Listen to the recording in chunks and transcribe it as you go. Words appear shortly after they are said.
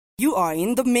You are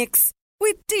in the mix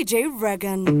with DJ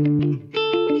Regan.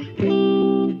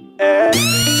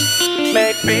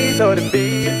 Make beats on the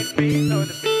beat.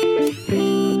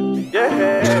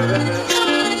 Yeah.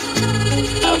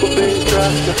 I could be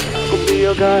instructor, I could be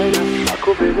your guide, I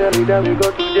could be the leader, we go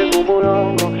to Jengo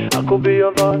Morongo. I could be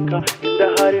your vodka in the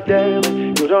hot day.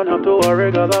 You don't have to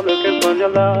worry, cause I'm looking for your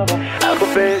love. I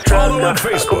could be instructor,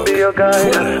 I could be your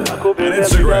guide, I could be the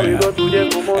leader, we go to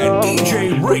Jengo Morongo.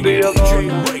 I could be your vodka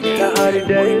in the hot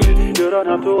day. You don't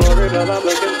have to worry, cause I'm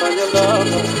looking for your love.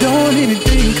 Don't even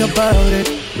think about it,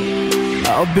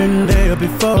 I've been there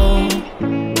before.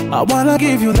 I wanna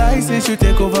give you license, you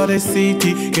take over the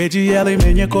city. KGL,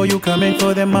 Menyako, you coming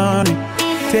for the money.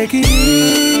 Take it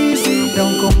easy,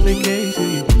 don't complicate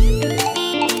it.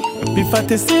 Be fat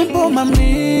is simple,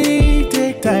 mommy.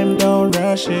 Take time, don't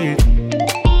rush it.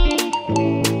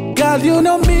 Girl, you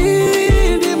know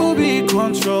me, the movie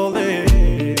control it.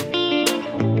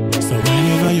 So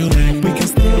whenever you like, we can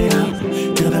stay up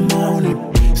till the morning.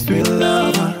 Sweet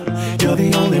lover, you're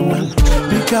the only one.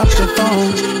 Pick up the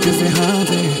phone, just say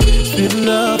hunting. Sweet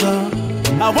lover,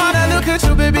 I wanna look at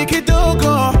you, baby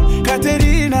Kitoko,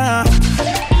 Katerina.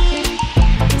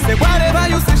 Say whatever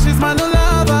you say, she's my new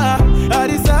lover. I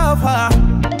deserve her.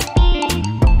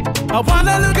 I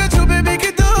wanna look at you, baby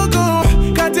Kitoko,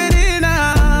 Katerina.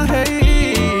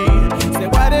 Hey, say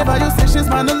whatever you say, she's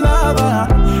my new lover.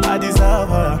 I deserve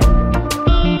her.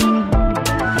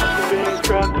 I could be your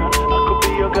instructor, I could be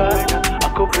your guide.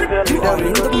 You are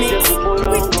in the mix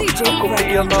with DJ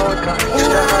Regan.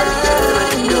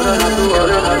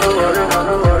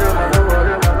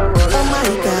 Oh my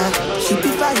God, she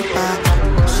be viper.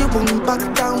 She won't back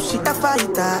down, she a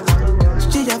fighter.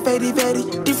 She a very, very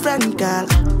different girl.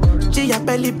 She a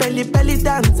belly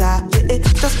dancer. Yeah,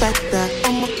 just like that,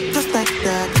 just like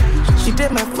that. She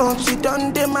did my front, she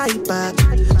done the my back.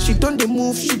 She done the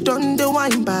move, she done the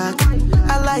wine back.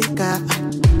 I like her.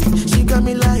 She got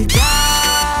me like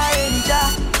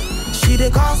she the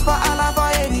cause for Allah for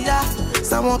area.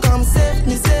 Someone come save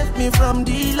me from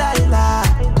Delilah.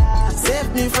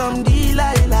 Save me from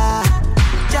Delilah.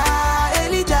 Ja,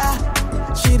 Elijah.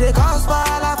 She the cause for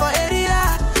Allah for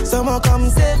area. Someone come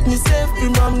save me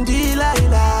from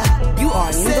Delilah. You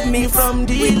are in the mix from with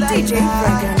DJ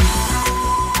Regan.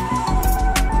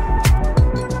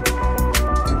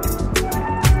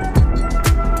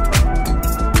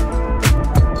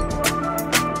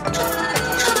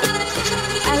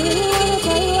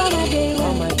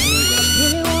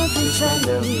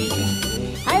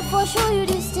 I for sure you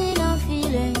this thing I'm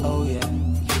feeling. Oh yeah,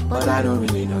 but I don't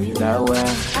really know you that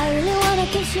well. I really wanna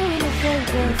kiss you in the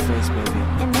face, baby.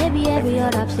 And maybe every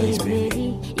other place,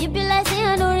 baby. You be like, say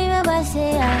I don't remember,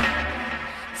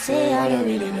 say I don't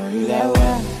really know you that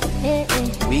well. Hey,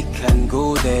 hey. We can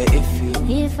go there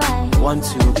if I want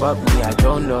to, but me I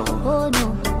don't know. Oh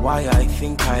no, why I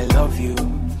think I love you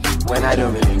when I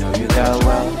don't really know you that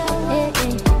well. hey,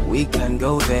 hey. We can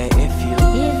go there if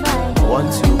I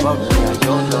want to, but me I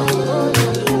don't know.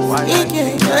 Why I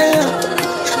think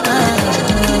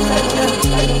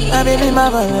my baby, my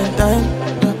Valentine.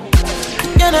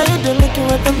 Can I hit the making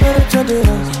with temperature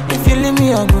difference? If you leave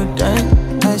me a good time,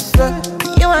 I swear.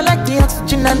 You are like the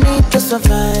oxygen I need to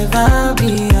survive. I'll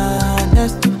be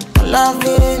honest.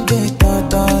 Loving the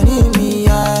thought of me, I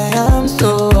am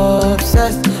so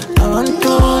obsessed. I want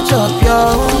to chop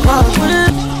your heart.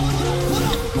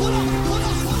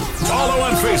 Follow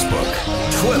on Facebook,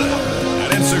 Twitter,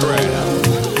 and Instagram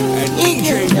at DJ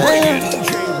Regan.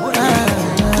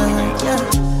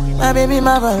 My baby,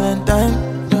 my Valentine.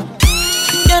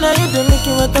 Can I hit the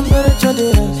making with temperature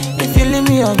difference? If you leave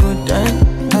me a good time,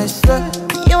 I swear.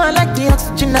 You are like the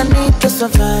oxygen I need to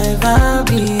survive. I'll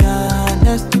be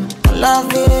honest.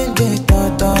 Loving the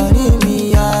thought of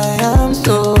me, I am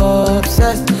so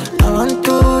obsessed. I want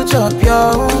to chop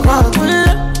your heart.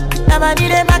 Never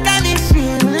did it back at this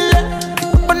feel.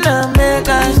 Open up, make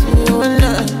us feel.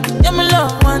 Yeah, my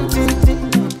love, one thing.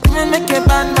 Me make a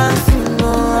bad man sing.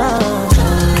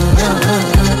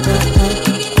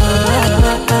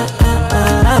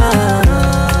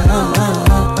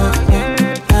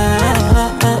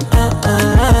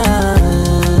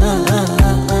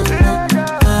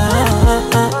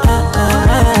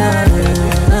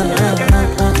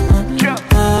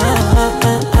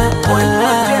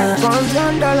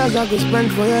 I could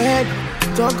spend for your head.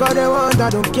 Talk all they want, I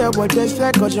don't care what they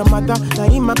said. Cause your matter, now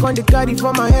in my con they carry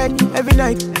for my head every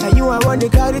night. Now you I want to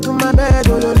carry to my bed,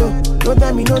 oh no no. Don't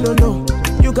tell me no no no.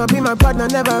 You can be my partner,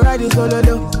 never ride it solo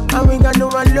though. And we got no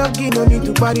one lucky, no need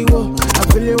to party wo. I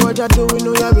feel it what you do, we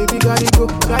know ya baby, gotta go.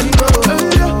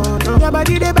 Your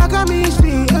body they back at me,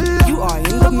 sweet. You are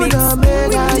in the mix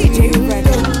with DJ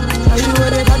Regan.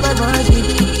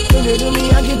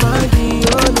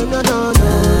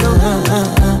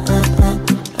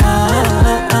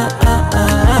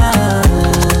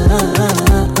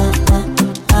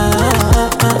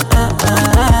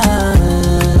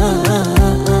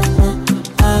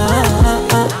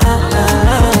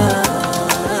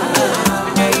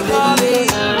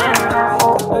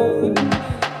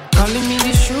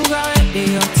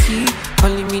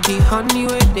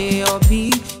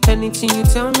 Anything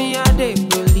you tell me, I did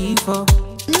believe her.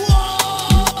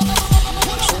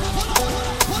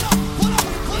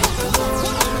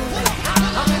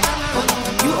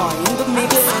 You are in the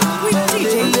mix with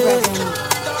DJ Regan.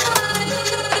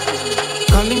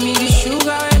 Calling me the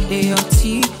sugar where they your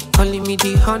tea, calling me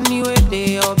the honey where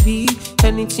they your bee.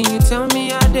 Anything you tell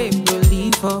me, I did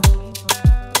believe her.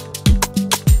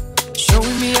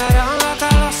 Showing me around like I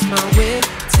lost my way,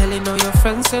 telling all your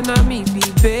friends and I me be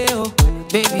bail.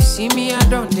 Baby, see me, I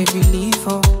don't they believe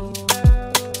her.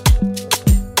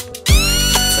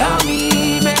 Tell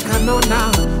me, make I know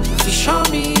now. If you show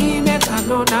me, make I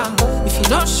know now. If you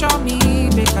don't show me,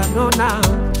 make I know now.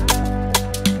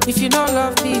 If you don't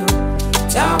love me,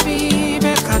 tell me,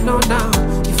 make I know now.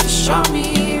 If you show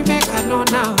me, make I know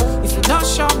now. If you don't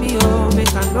show me, oh,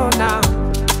 make I know now.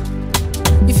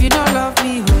 If you don't love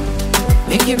me,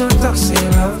 make you don't talk, say you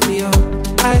love me,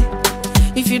 oh. Aye.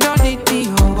 If you don't need me,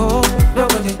 oh,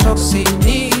 nobody talk, say you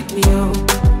need me, oh.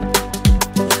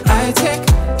 I take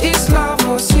this love,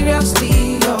 oh,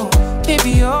 seriously, oh.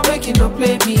 Baby, oh, make you not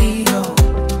play me, oh.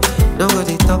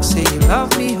 Nobody talk, say you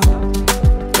love me, oh.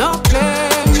 Don't play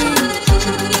me.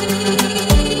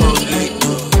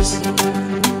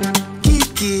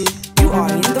 Kiki, you are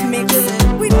in the mix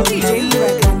with DJ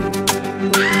Regan.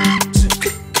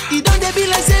 You don't be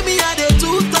like say me I dey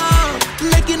too tough.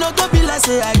 Like you know go be like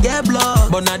say I get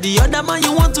blocked. But now the other man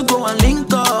you want to go and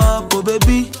link up, oh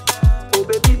baby.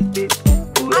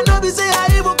 I know be say I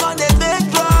even gon' dey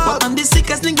fake drop, but I'm the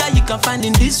sickest nigga you can find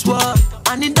in this world.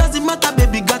 And it doesn't matter,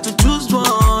 baby, got to choose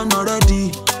one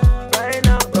already. Right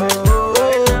now.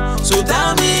 So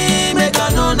tell me, make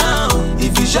I know now.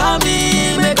 If you show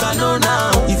me, make I know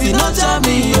now. If you not show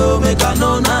me, oh, make I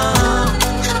know now.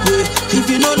 Yeah. If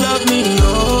you don't love me,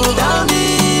 oh, tell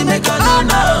me, make I know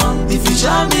now. If you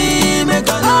show me, make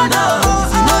I know now.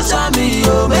 If you not show me,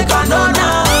 oh, make I know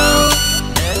now.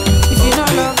 If you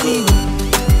don't love me,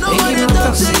 make you not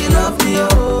talk, say you love me, oh.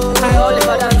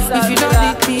 If you don't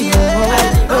need me, oh,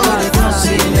 nobody talk,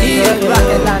 say you need me,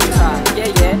 oh.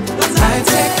 I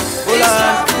take this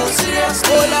love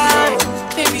seriously,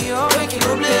 baby, oh, make you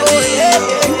not play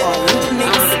me.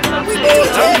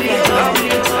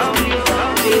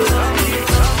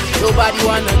 Nobody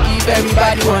wanna give,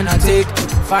 everybody wanna take.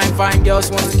 Fine girls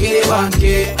want to get 1K.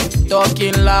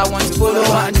 Talking loud, want to follow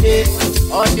 1K.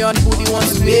 Onion booty want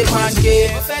to make 1K.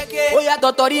 Oh yeah,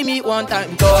 totori me 1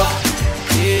 time, talk.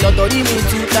 Totori me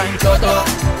 2 times, talk.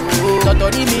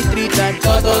 Totori me 3 times,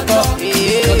 talk.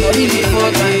 Totori me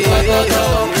 4 times,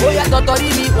 talk. Oh yeah, totori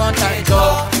me 1 time,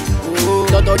 talk.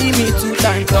 Totori me 2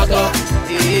 times, talk.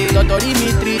 Totori me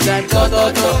 3 times, talk.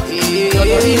 Totori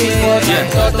me 4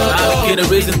 times, talk. I get a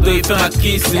reason to you feel my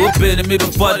kissing. We've been to me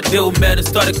before the deal met and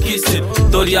started kissing.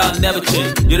 Thought y'all never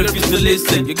change, you refuse to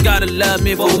listen. You gotta love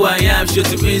me for who I am, shit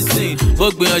to be seen.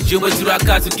 Work me on you, but you rock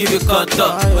out to give you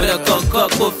contact. When you come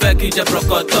cock, go fake, you just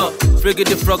broke out. Frigate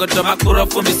the frog, I could run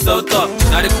for me so tough.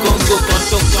 Now the Congo,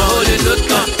 holy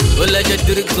look on. Well, I just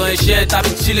did it gun, shit, I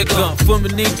be chilling gun. For me,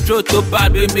 need throw to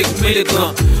bad, we make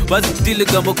milligan. What's the deal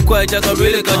gun? But quite, I got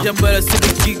really gun. Jump by the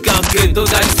city, kick out, get those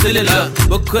guys silly love.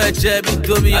 But quite, Jab, me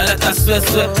do me, I let us sweat.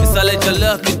 It's all like you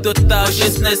love me, to tell,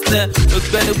 she's nest. Look,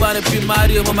 Benny, wanna be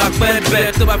Mario, my friend,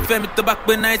 back to my family, to back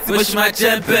when I see, wish my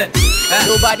champ.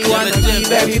 Nobody wanna give,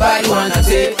 everybody wanna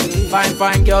take.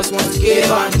 Fine girls want to get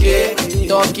 1K.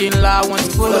 Talking loud, want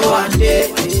to follow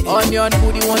 1K. Onion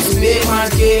booty want to make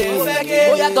 1K.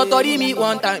 Oh yeah, totori me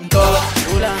 1 time, talk.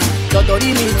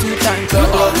 Totori me 2 times,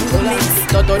 talk.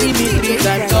 Totori me 3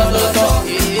 times, talk.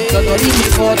 Totori me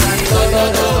 4 times, talk.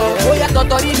 Oh yeah,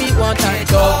 totori me 1 time,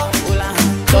 talk.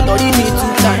 Totori me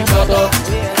 2 times, talk.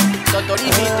 Totori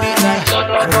me 3 times, talk.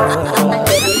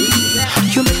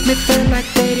 You make me feel like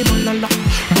Daddy Malala.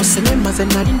 Museme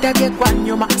mazena rindage kwa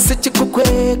nyuma.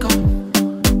 Sichikukweka,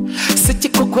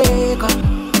 sichikukweka.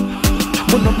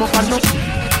 Muno mokano.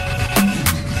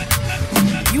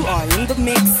 You are in the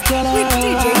mix with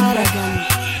DJ Regan.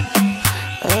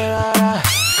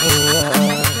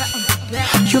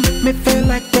 You make me feel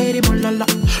like Daddy Malala.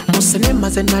 Museme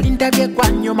mazena rindage kwa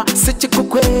nyuma.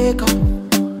 Sichikukweka,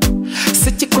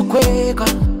 sichikukweka.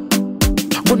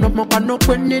 Muno mokano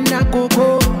kwenye na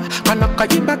gogo. Kana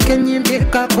kayimba kenye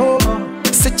mbeka ko.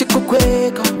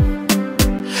 Sichikukweka,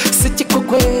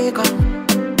 sichikukweka.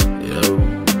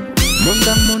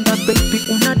 Munda baby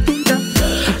unadunda.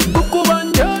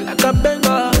 Gukubanja like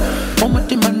benga.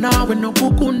 Omatima nawe no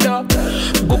gukunda.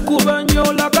 Gukubanja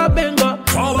like benga.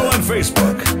 Follow on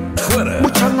Facebook, Twitter,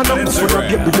 and Instagram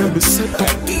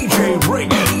at DJ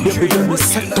Regan. Baby let me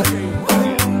set up.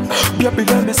 Baby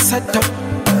let me set up.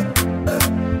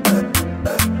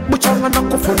 Muchanga na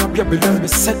kufuna baby let me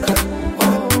set up.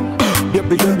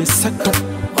 Baby, let me set up.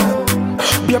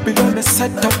 Baby, let me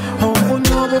set up. Oh,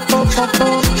 no, before,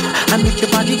 I make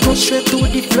your body go straight to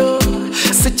the floor.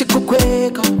 Sit you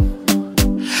quick,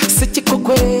 sit you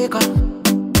quick.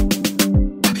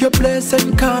 Your place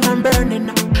and calm and burning.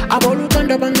 I will look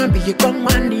under bang and be a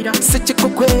commander. Sit you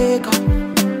quick,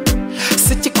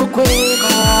 sit you quick.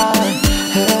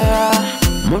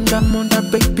 Munda,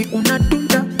 baby, una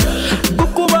tunda.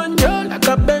 Guku banyo like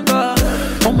a benga.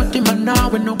 Omatima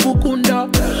nawe no kukunda.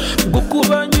 Guku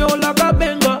banyo like a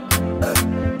benga.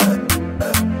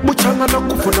 Muchanga na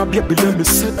kufuna, baby, let me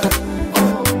set up.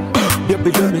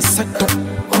 Baby, let me set up.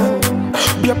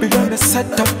 Baby, let me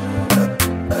set up.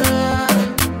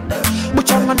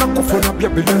 Muchanga na kufuna,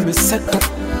 baby, let me set up.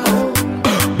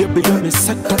 Baby, let me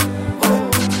set up.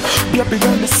 Baby,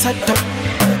 let me set up.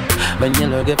 When you're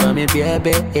looking for me, baby,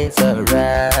 it's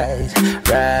alright,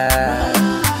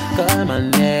 right. Call my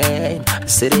name,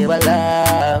 city of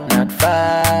love, not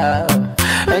far.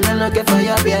 When you're looking for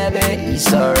your baby,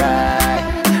 it's alright,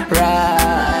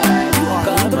 right.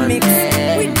 Call my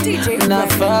name,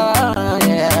 not far,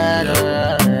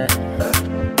 yeah.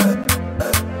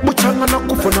 Muchanga na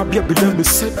kufuna, baby, let me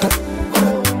set up.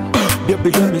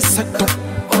 Baby, let me set up.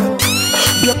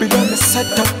 Baby, let me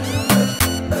set up.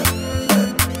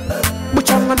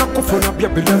 Muchanga na kufuna,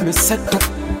 baby, let me set up.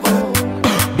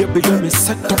 Baby, let me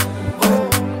set up.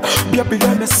 Baby,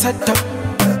 let me set up.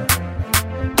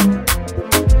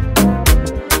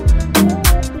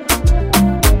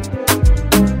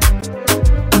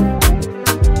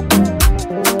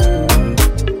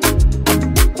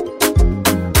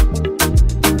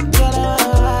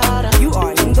 You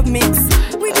are in the mix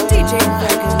with DJ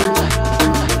Dragon.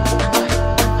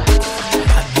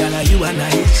 Abdala, you are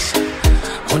nice.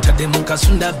 Onta de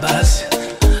mukasunda basi.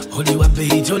 Oli wa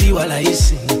beat, oli wa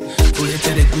laisi.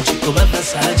 Uletere Gucci over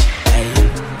Versace.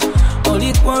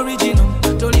 Oli kwa original,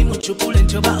 toli muchupule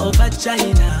njoba over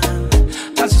China.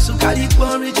 Kasusu kali kwa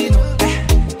original.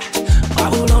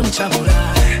 Waulo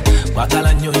nchamura.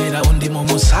 Wakala nyohera undi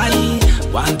momusai.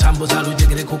 Wantambo za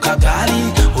lujegere kukagali.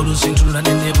 Olusintruna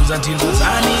nenebu za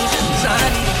tilozani.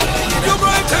 Zani. You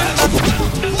bright I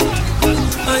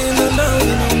know.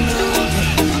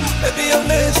 Baby, you're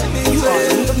messing me. You are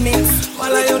in the mix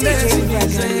while I with DJ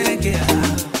Dragon.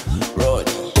 Road.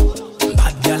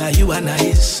 Bad girl, you are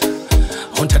nice.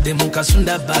 Onta de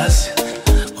mukasunda basi.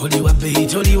 Oli wa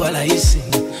beat, oli wa laisi.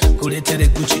 Kuletere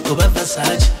Gucci over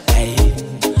Versace.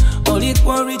 Oli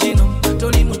kwa original,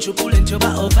 toli muchupule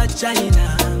njoba over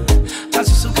China.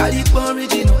 Kasusu kali kwa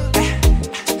original.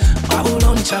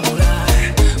 Waulo nchamura.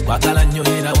 Wakala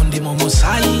nyohera undi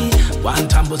momusai.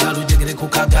 Wantambo za lujegere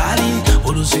kukagali.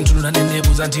 Olusintruna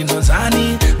nenebu za ntino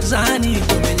zani.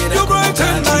 Kumenyera You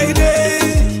brighten my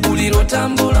day. Uliro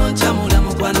tambula nchamula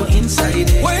mukwano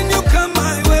inside. When you come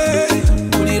my way.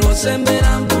 Uliro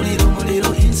sembera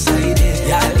muliro inside.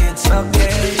 Yeah, it's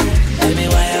okay. Baby,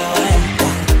 waya.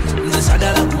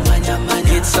 Nzisadala kumanya.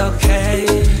 It's okay.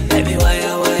 Baby,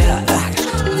 waya.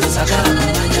 Nzisadala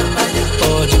kumanya.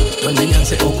 Ojo,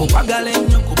 tonenyanse okukwagala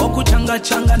ennyo. Kuboku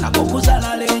changa nako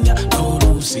kuzala lenya.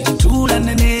 Ntula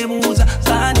nenebuuza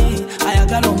zani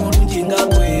ayagala omulungi nga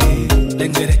gwe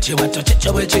lengere kiwato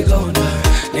kyekyo bwe kigonda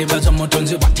nebaza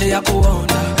omutonzi bwate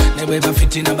yakuwonda ne bweba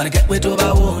fitina baleke bwe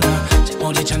tobawona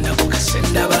kimuli kyandaku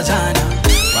kasenda bazaana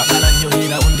wagala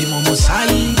nyohera undi mu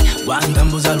musayi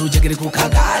wantambuza lujegere ku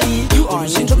kagali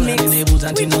olusintrula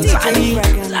nenebuuza nti nonzani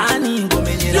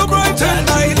ngomenyera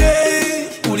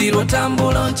uliro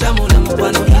tambula nchamula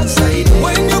mukwano inside.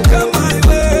 When you come my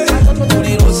way.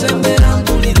 Uliro sembera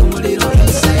muliro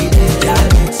inside.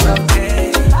 Yeah, it's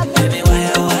okay. Baby,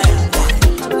 waya.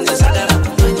 Nzisadala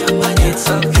kumanya. It's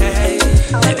okay.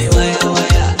 Baby, waya.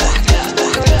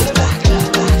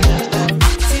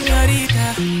 Señorita,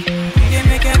 you can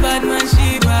make a bad man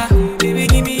shiver. Baby,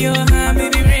 give me your hand,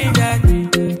 baby, bring that.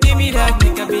 Give me that,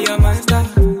 make I be your monster.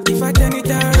 If I turn it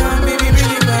around, baby,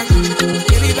 bring it back.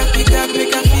 Baby, back it up,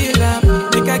 make I feel up.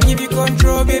 Make I give you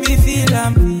control, baby, feel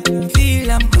 'em.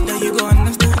 Now you go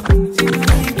understand.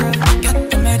 Señorita, got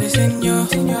the medicine, yo.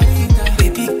 Señorita,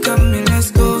 baby, come and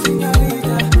let's go.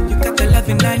 Señorita, you got the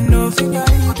loving I know.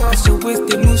 Señorita, so waste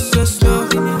the move so slow.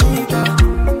 Señorita,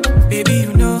 baby,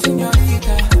 you know.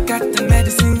 Señorita, got the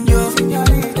medicine, yo.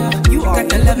 Señorita, you got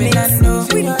the loving I know.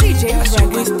 Señorita, so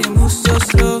waste the move so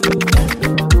slow.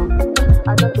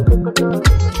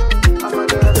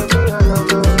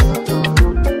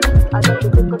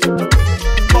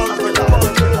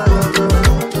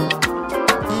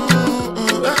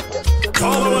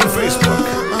 Follow on Facebook,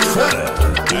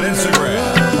 Twitter, and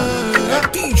Instagram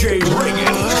at DJ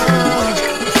Ringin.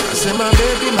 I say my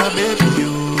baby,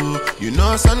 you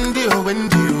know Sunday or when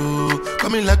you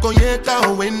Coming like Onyeka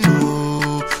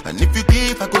Owenu. And if you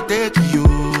give, I go take you.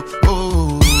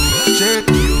 Oh, shake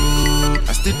you.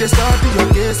 I still dey study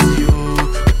your case, you.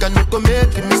 You cannot go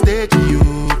make a mistake, you.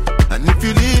 And if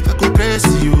you leave, I go praise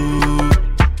you.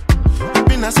 You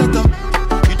been a setup.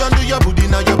 You don't do your booty,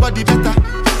 now your body better.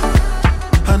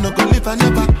 I no go live, I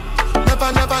never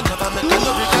make a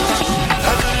no regret.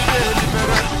 Every day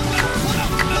different.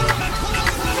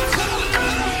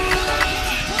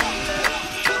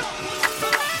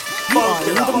 You are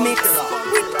in the mix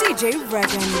with DJ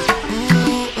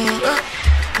Regan.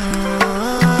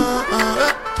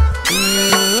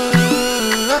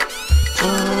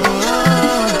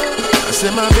 I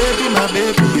say my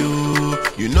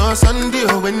baby, you know Sunday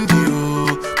or Wendy,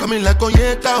 you coming like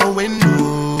Onyeka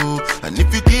Owenu. And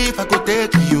if you give, I go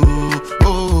take you.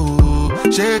 Oh,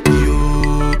 shake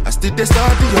you. I still dey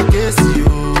study your case, you.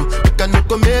 You cannot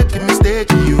go make a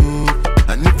mistake, you.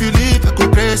 And if you leave, I go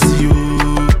praise you.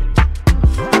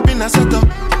 You been a setup.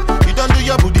 You don't do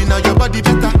your booty, now your body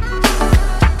better.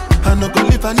 I no go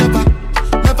live, I never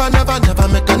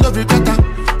make a no regret.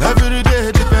 Every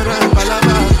day different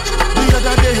palava. The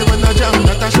other day when I jam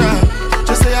Natasha,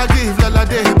 just say I give Lala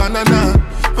day banana.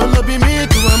 Wanna be me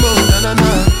to a more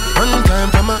banana. One time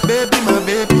for my baby,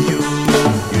 you.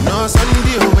 You know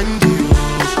Sunday or Wendy, you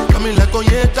coming like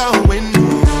Onyeka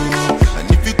Owenu.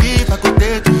 And if you give, I could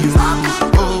take you.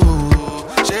 Oh,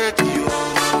 shake you.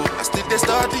 I still dey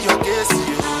study your case,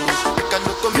 you. You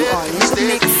cannot go make a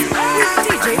mistake, you.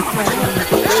 DJ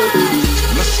Regan.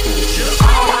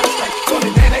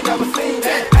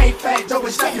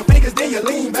 Slap your fingers, then you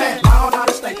lean back. All out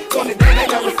of state. On the day they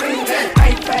never seen that.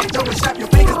 Ain't fat, don't slap your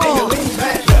fingers, then you lean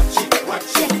back. What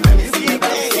shit, let me see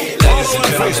about it. Ladies and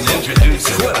gentlemen,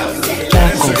 introducing Twitter and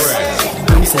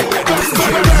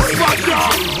Instagram.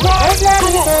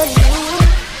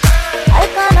 I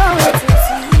cannot wait to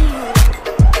see you.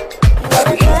 You're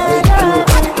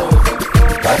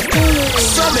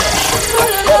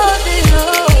the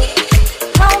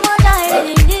how much I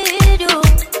really need you.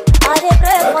 I dey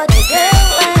pray for the day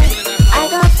when I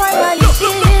can finally see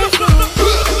you.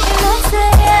 You know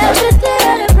say every day I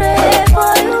dey pray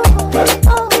for you.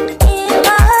 Oh, in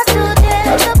my heart today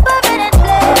is a permanent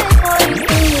place for you.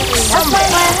 That's why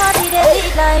my heart it dey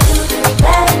beat like you.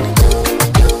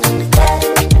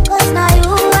 Cause now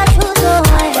you are true, so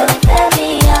I don't tell me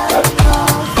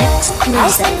I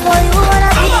sing for you when I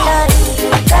be like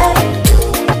you.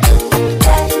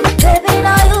 Baby,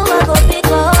 now you are go big,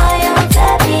 oh, I am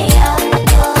baby, I'm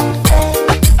your face.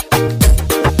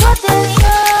 But there you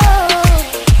go.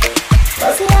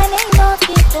 See, I may not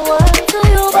give the word to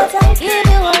you, but I give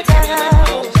you what I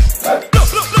have. But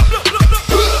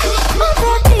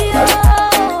baby, oh,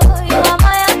 you are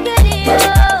my angel,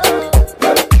 oh.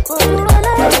 Could you run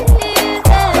like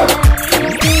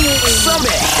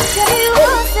say you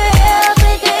won't say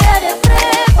every day I dey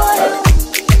pray for you.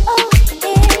 Oh,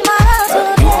 in my house, oh,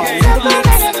 there's a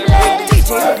permanent place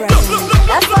for you.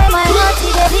 That's why my heart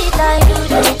it dey beat like you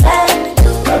do.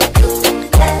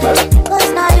 Cause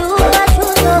now you are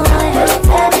true, so I am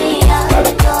baby, I'm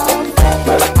your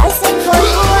friend. I sing for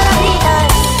you when I be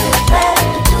like you.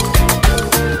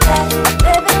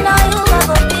 Baby, now you are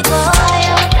go big, oh, I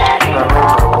am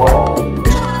baby.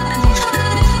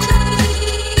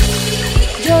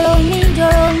 Joro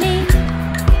me,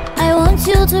 I want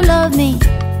you to love me.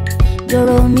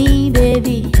 Joro me,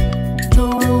 baby.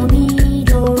 Joro me,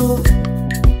 Joro.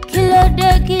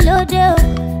 Kilo de,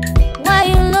 why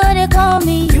you know they call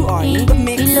me? You are in the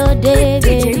mix Kilo de, with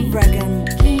DJ baby. Regan.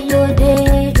 Kilo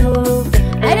de, Joro.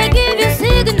 I dey give you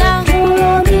signal.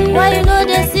 Why you know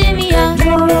they see me? I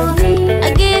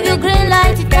give you green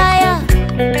light to tire.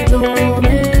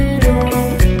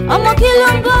 I'm a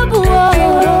killer bubble.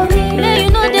 Now you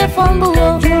know they fumble.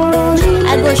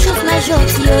 I go shoot my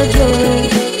shots, yo, Joro.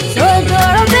 So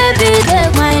Joro, baby,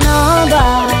 take my number.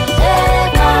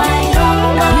 Take my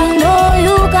number. You know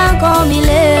you can call me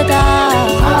later.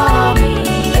 Call me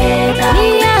later. Me,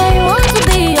 I want to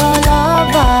be your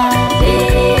lover. Be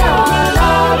your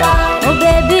lover. Oh,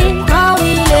 baby, call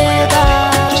me later.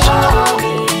 Call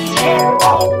me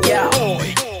later. Yeah.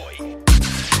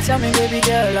 Tell me, baby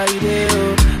girl, how you dey,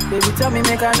 oh? Baby, tell me,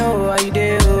 make I know how you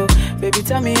dey, oh. Baby,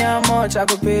 tell me how much I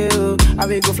go pay, oh. I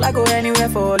will go fly, go anywhere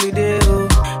for holiday, oh.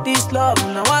 This love,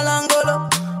 now one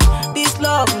angolo. This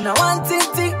love, now one ting,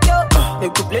 yo. They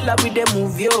could play like with the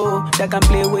movie, oh. That can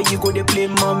play where you go, they play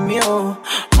mommy, oh.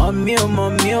 Mommy, oh,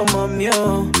 mommy, oh, mommy,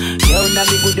 oh. Yo, now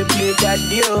we go, they play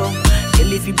daddy, oh.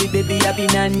 Girl, if you be baby, I be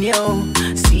nanny, oh.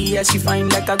 See how she fine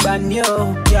like a granny,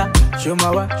 oh. Yeah, show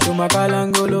my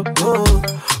kalangolo, oh.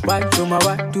 Why, show my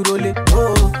wa, to roll it,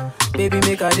 oh. Baby,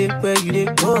 make a day where you dey,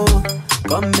 oh.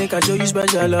 Come make I show you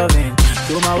special loving.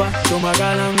 Show my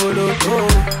galangolo, oh.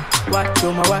 What,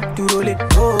 show my what to roll it,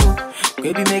 oh.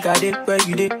 Baby, make a day where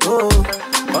you did, oh.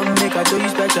 Come make I show you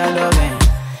special loving.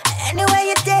 Anywhere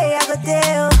you day, I go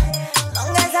there, oh.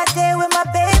 Long as I stay with my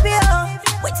baby, oh.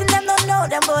 Waiting them don't know,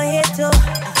 them go here too.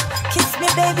 Kiss me,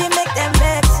 baby, make them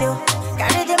vex you.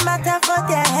 Carry the matter for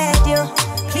their head, you.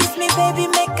 Kiss me,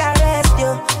 baby, make I rest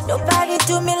you. Nobody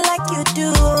do me like you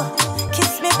do.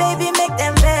 Kiss me, baby, make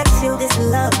them vex you. This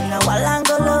love, now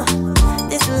Walangolo.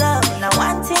 This love, now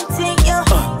one ting yo.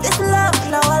 This love,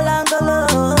 now Walangolo.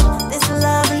 This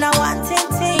love, now one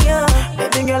ting yo.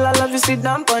 Baby girl, I love you, sit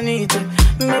down on it.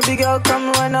 Baby girl,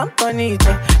 come run up on it.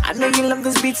 I know you love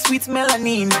this beat, sweet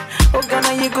melanin. Oh,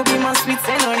 Ghana, you could be my sweet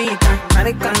senorita.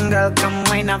 American girl, come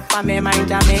wine up for me. My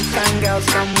Jamaican girls,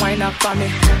 come wine up for me.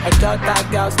 My Jota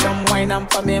girls, come wine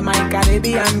up for me. My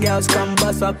Caribbean girls, come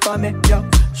bust up for me. Yo,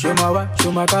 show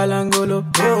my kalangolo,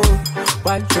 oh.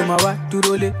 What, show my what to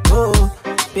roll it, oh.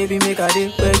 Baby, make a day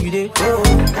where you did, oh.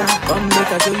 Come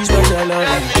make a show you special love.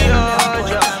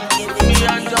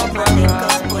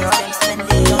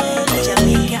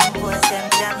 Jamaican boys, them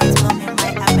jammies coming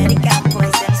back. American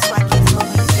boys, them swaggies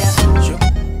coming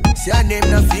back. See her name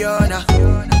na Fiona.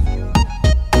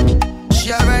 She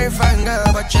a very fine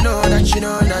girl, but you know that she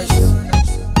know nice.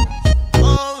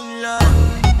 Oh Lord,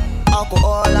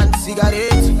 alcohol and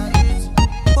cigarettes.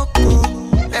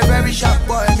 A very sharp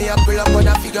boy, me a pull up on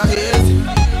a figure eight.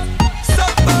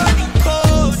 Somebody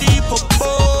call the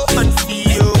popo and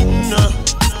Fiona.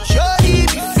 Surely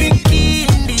be freaky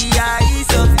in the eyes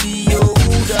of the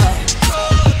older.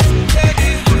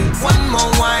 One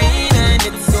more wine and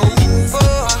it's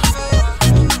over.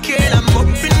 Girl, I'm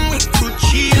up and we could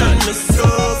chill on the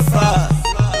sofa.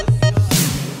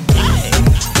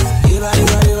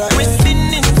 We're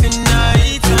sitting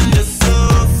tonight on the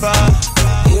sofa.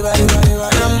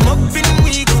 I'm up and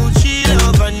we could chill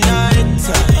overnight.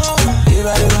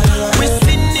 We're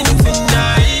sitting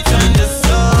tonight on the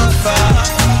sofa.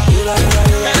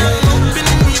 And I'm up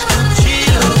and we could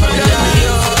chill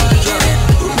overnight.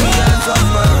 Put me hands on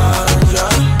my hand,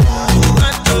 yeah.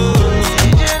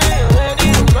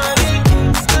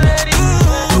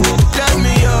 Let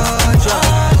me hold ya.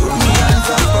 Put me hands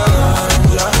on my hand,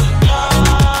 yeah.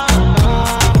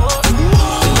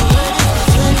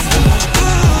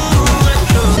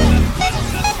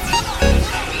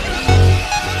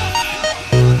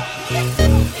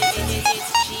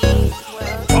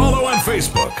 Follow on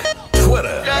Facebook,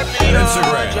 Twitter, and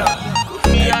Instagram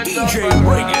at DJ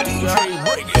Reagan.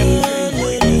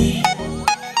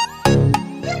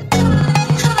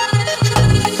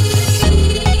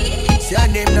 See her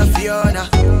name na Fiona.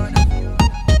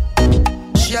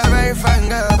 She a very fine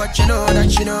girl, but you know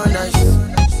that she know nice.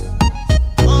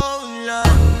 Oh Lord,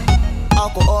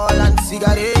 alcohol and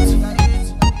cigarettes.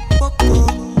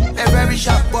 A very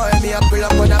sharp boy, me a pull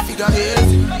up on a figure eight.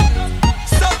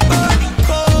 Somebody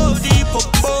call the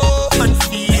popo and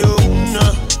Fiona.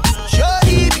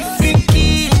 Surely be freaky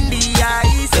in the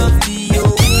eyes of the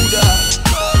older.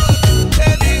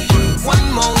 One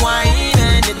more wine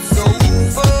and it's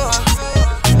over.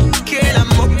 Girl,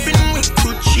 I'm up and we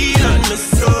could chill on the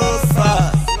sofa.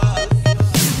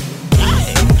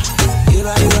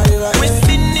 We're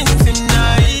sitting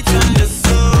tonight on the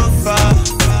sofa.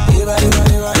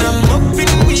 I'm up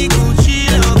and we could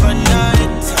chill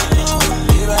overnight.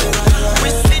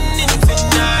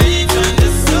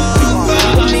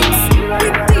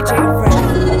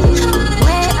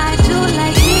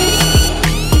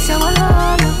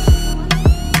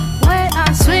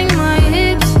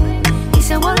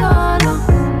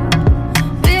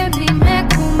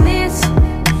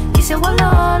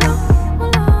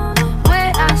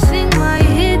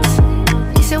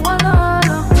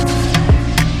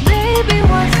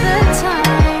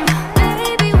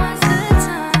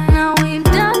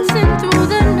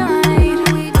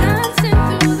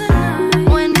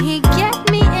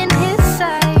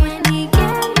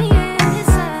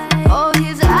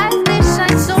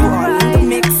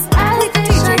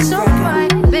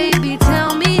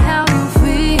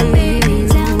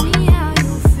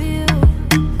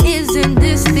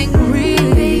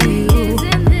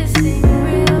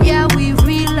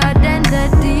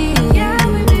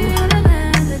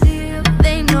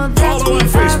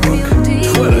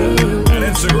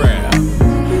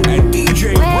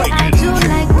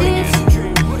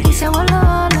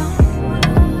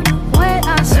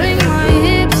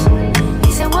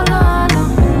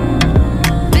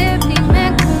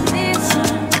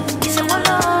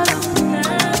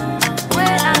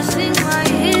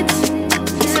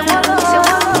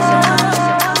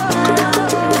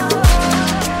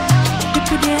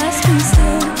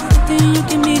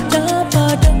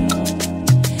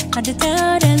 dey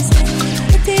tell them say,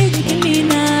 wetin you give me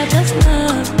now just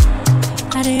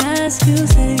love. I dey ask you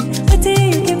say,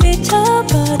 wetin you give me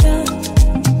chop order.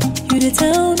 You dey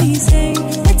tell me say,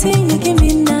 wetin you give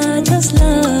me now just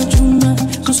love. Juma,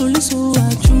 so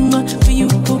Ajuma, where you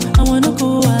go, I wanna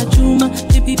go Ajuma.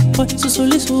 Baby boy, so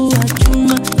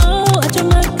Ajuma. Oh,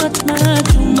 Ajuma got my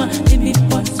Ajuma. Baby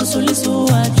boy, so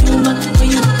Ajuma. Where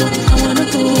you go, I wanna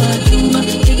go Ajuma.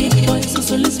 Baby boy, so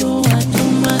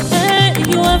Ajuma. Hey,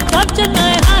 you have captured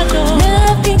my heart, oh.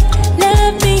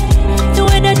 Love me, the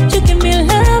way that you give me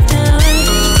love now.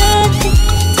 Touch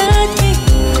me,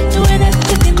 the way that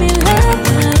you give me love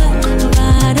now.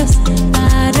 Badass,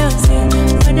 yeah,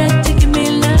 the way that you give me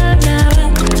love now.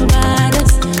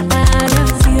 Badass,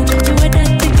 yeah, the way that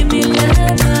you give me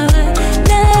love now.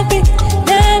 Love me,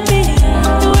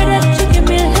 the way that you give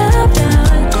me love now.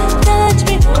 Touch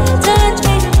me,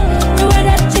 the way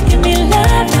that you give me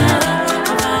love now.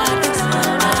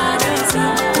 Badass,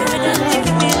 the way that you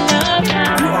give me love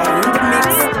now. You are in the mix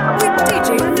with DJ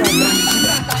Rugger.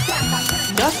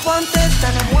 Just one taste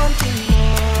and I'm wanting more.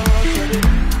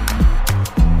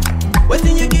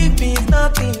 Waiting you give me is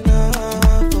not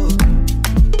enough. Oh.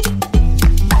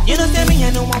 You don't tell me I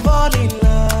know I'm fall in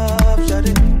love,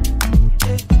 shawty.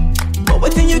 But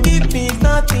waiting you give me is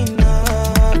not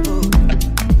enough.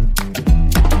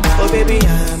 Oh baby,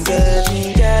 I'm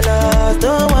getting jealous.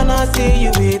 Don't wanna see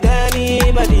you with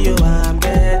anybody. Oh, I'm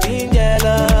getting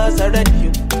jealous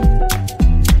already.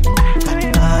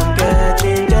 I'm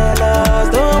getting jealous.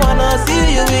 Don't wanna see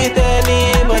you with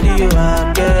anybody. Oh,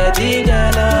 I'm getting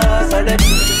jealous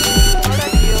already.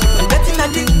 I'm getting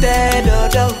addicted,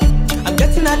 oh. I'm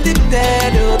getting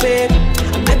addicted, oh baby.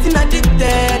 I'm getting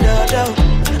addicted, oh.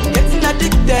 I'm getting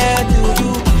addicted to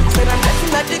you. Said I'm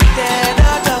getting addicted,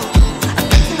 oh. I'm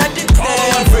getting addicted,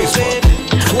 oh baby.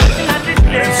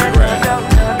 Instagram.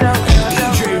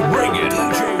 DJ Bring It.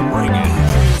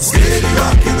 Steady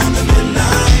rocking on the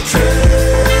midnight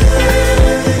train.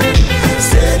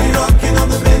 Steady rocking on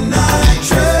the midnight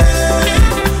train.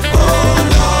 Oh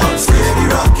Lord, steady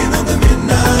rocking on the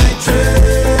midnight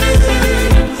train.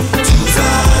 To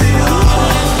Zion,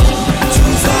 to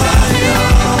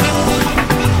Zion.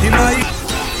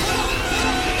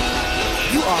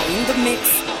 You are in the mix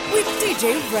with DJ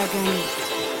Rugger.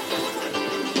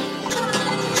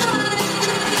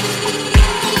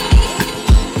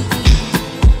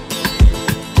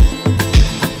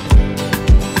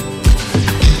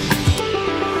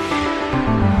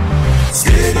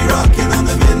 Steady rocking on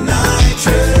the midnight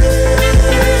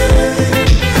train.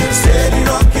 Steady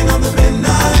rocking on the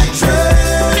midnight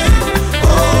train.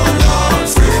 Oh Lord,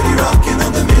 steady rocking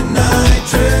on the midnight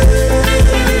train.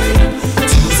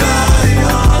 To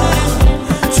Zion,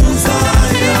 to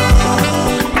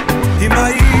Zion. Hii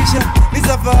maisha ni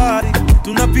safari,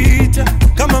 tunapita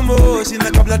kama moshi,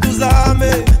 na kabla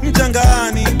tuzame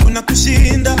mchangani kuna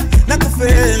kushinda na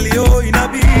kufeli. Oh,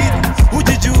 inabidi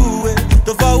ujijue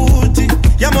tofauti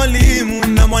ya mwalimu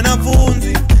na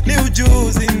mwanafunzi ni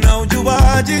ujuzi na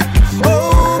ujuaji.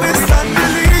 Oh, it's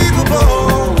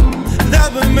unbelievable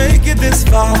that we make it this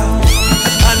far.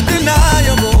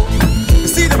 Undeniable, you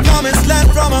see the promised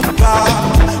land from afar,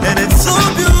 and it's so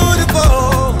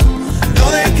beautiful.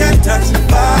 No, they can't touch the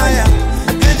fire,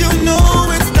 and you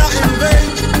know it's not in vain.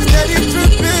 Steady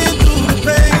tripping through the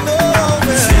pain. Oh,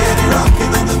 man. Steady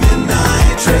rocking on the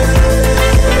midnight train.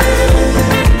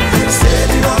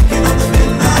 Steady rocking on the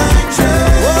midnight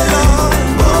train. Oh Lord,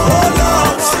 oh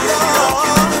Lord. Steady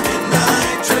rocking on the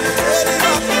midnight train. Steady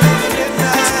rocking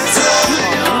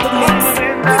on the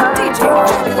midnight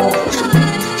train.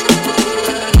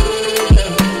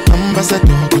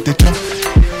 Ambassador go the chop,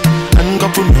 and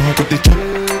governor go the chop,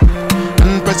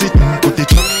 and president go the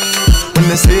chop. When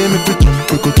they say me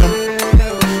we go jump.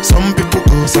 Some people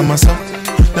go somersault,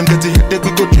 them get the headache,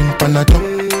 we go drink Panadol.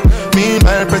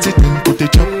 Meanwhile, president go the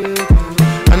chop,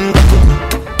 and governor.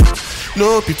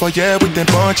 No people here with them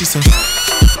punches us.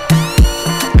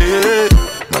 Hey,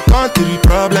 my country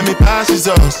problem it passes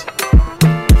us.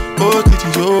 Oh, did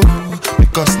you?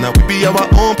 Because now we be our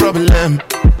own problem.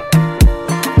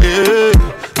 Yeah,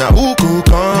 now who could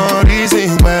come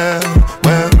reason well.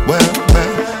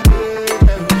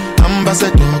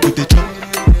 Ambassador go the chop,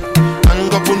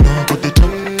 and governor go the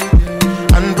chop,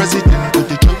 and president go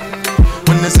the chop.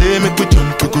 When they say make we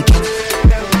jump, we go jump.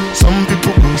 Some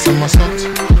people go somersault,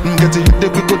 get a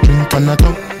headache, we go drink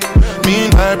Panadol.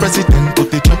 Meanwhile, president go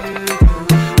the chop,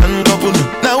 and governor.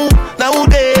 Now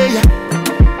they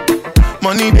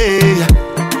money they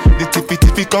the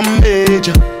tiffy come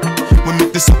major. We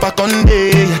make the supper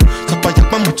Sunday. Supper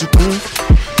yak mamutukun.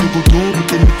 Tukutun,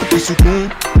 we make the sukun.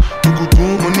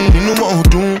 Tukutun, money no more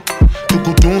dun.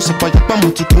 Tukutun, supper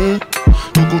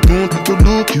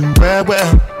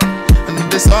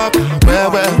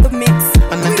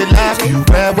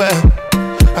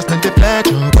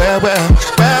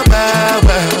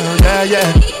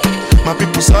My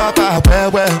people suffer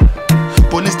well.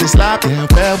 Police they slap them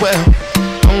well.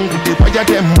 They fire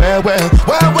them well.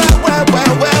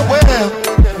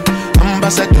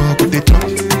 Ambassador go the talk,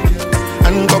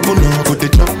 and governor go the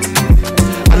talk,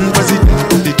 and president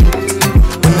go the talk.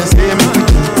 When they say me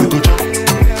we go jump.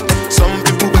 Some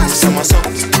people pass some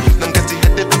songs, don't get the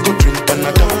head they go drink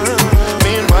Panadol.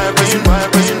 Meanwhile.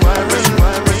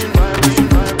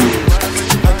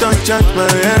 I don't charge my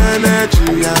energy,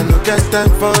 I no get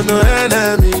time for no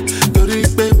enemy. Tori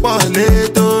pe pole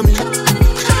to me.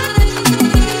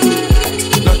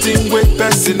 Nothing with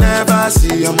person never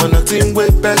see. I'm on nothing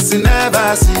with person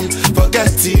never see.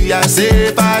 Forget it, I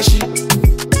say fashi.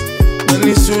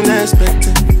 Money soon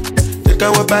expected. Take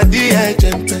our body, I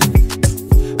jump.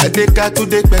 I take her to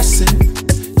the person.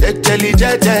 Jelly.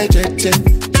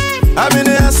 I'm in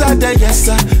the answer, then yes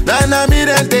sir. Then I'm in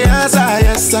the answer,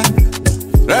 yes sir.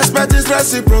 Respect is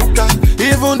reciprocal,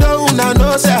 even though I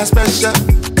know say I special.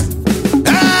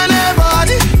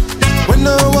 Anybody, we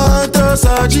no want to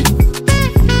surgery.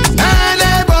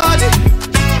 Anybody,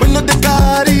 we no the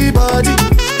carry body.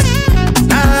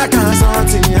 I can't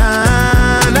something,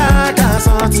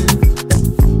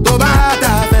 To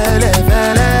bata fele,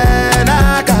 I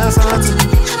can't something.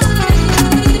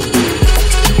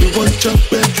 You want your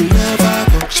bed, you never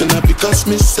function. Because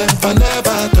myself, I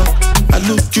never talk. I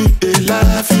look you, they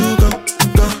laugh, you go.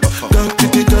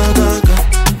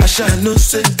 I shall no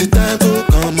say the time go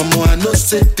come, mama, I no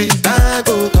say the time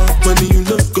go come. When you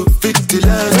no go fit the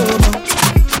line,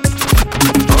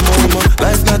 mama,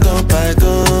 life not on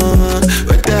python.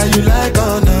 Whether you like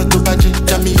or not, to patch it,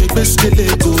 jammy, you best get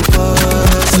it go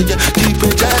fast. So yeah, keep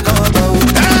it jack on bound.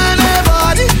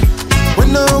 Anybody, we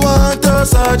no want to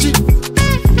surgery.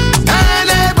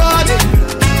 Anybody,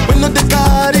 we no the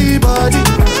carry body.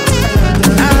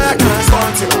 I can't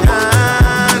something.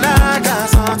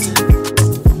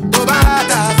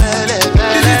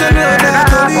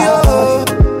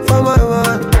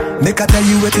 Make I tell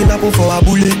you waiting happen for a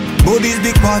bullet. Body's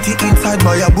big party inside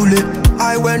my bullet.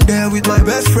 I went there with my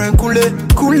best friend Kule.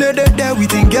 Kule they there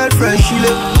with his girlfriend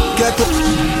Shile. Get up.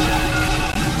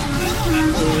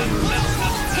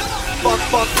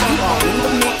 In the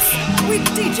mix with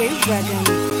DJ Dragon.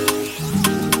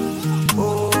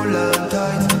 Hold on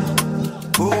tight.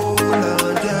 Hold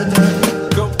on tight.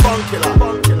 Go funkilla.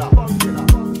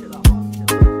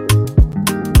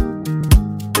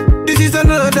 This is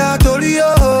another Tolio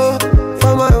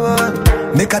for my man.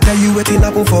 Make I tell you waiting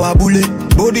happen for a bullet.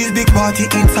 Body's big party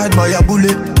inside my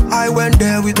bullet. I went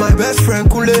there with my best friend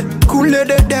Kule. Kule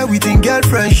they there with his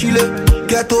girlfriend Shile.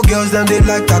 Ghetto girls them they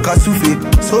like Takasufi.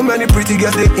 So many pretty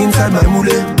girls they inside my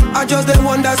mule. I just they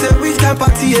wonder say which can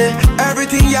party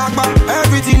everything yakba,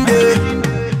 everything there.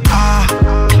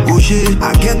 Oh shit,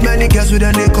 I get many girls with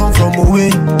them they come from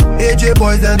away. AJ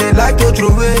boys then they like to throw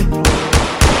away.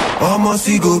 Almost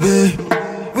go babe.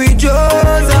 We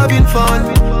just having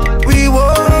fun. We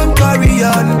won't carry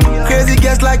on. Crazy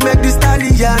girls like make this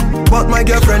stallion. But my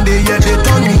girlfriend they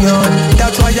turn me on.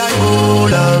 That's why I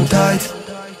hold on tight.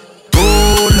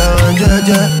 Hold on,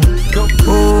 yeah.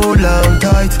 Hold on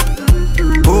tight.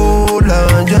 Hold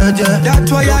on, yeah.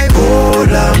 That's why I hold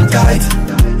on tight.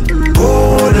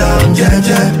 Hold on,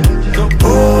 yeah.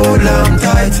 Hold on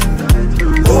tight.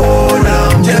 Hold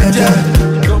on, yeah.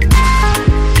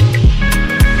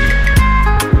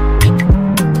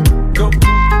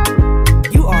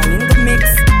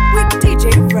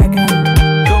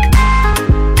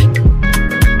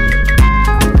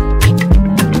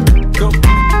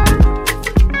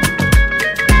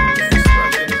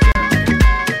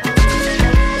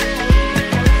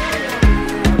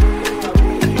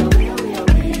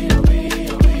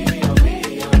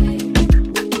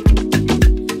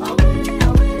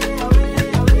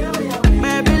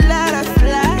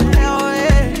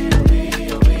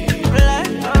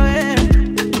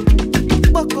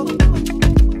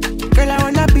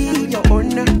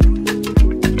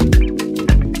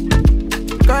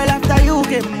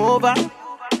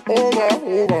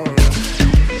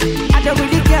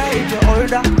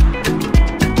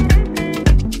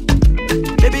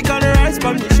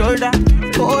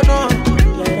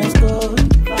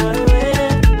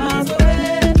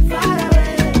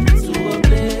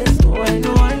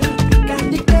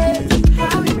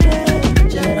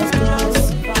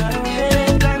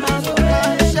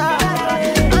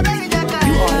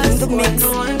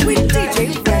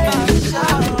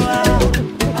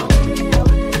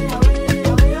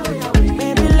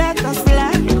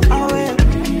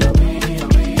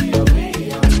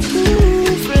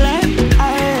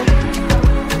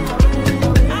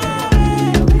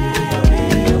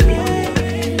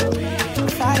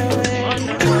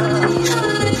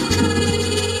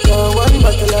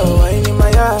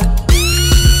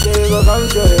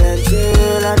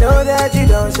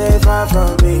 don't say far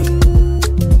from me.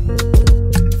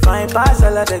 Fine past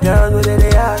all of the girls with it,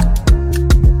 they are.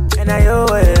 And I know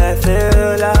what I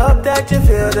feel. I hope that you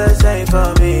feel the same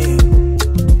for me.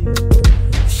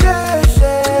 Share,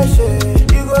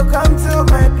 you go come to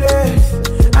my place.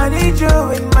 I need you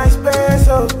in my space,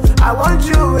 oh. I want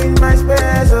you in my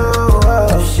space, oh.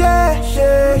 Share.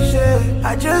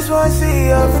 I just wanna see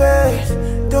your face.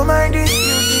 Don't mind if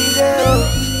you be there, oh.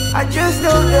 I just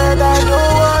know that I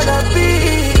don't wanna be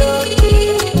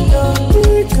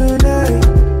lonely tonight.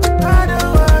 I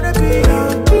don't wanna be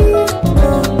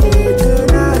lonely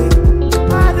tonight.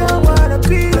 I don't wanna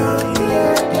be lonely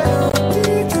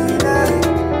tonight.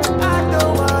 I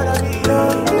don't wanna be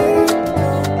lonely.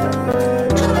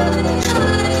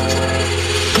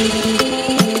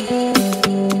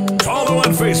 Follow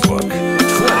on Facebook,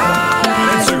 Twitter, and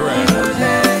Instagram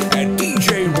at DJ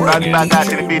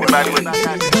Rugged.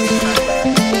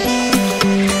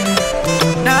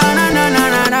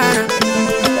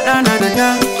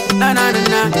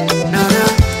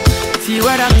 See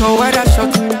whether tall, whether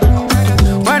short,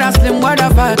 whether slim, whether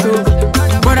fat,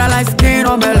 whether light skin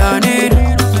or melanin.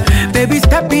 Baby,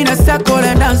 step in a circle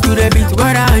and dance to the beat.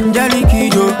 Whether Angelique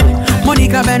Kidjo,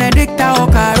 Monica Benedicta or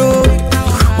Caro,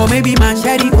 or maybe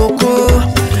Mancheri Coco.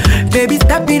 Baby,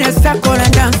 step in a circle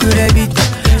and dance to the beat.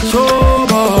 Show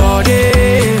body,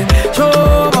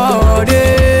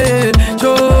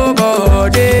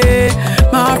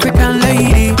 my African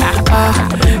lady.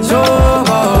 Show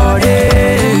body,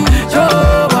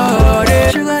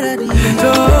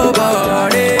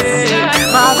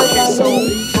 my African lady.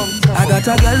 I got a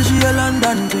girl, she a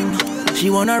London thing. She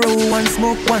wanna roll and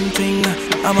smoke one thing.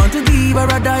 I want to give her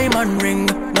a diamond ring,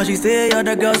 but she say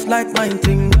other girls like mine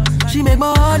thing. She make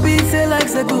my heart beat say like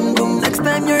say boom boom. Next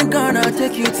time you're gonna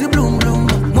take you to bloom bloom.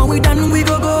 When we done we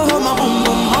go home a boom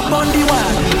boom. Hop on the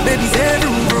wire, baby say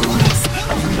vroom vroom.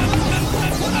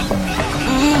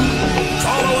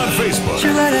 Follow on Facebook,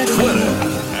 Twitter,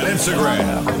 and Instagram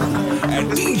at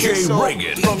DJ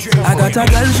Reagan. I got a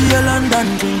girl, she a London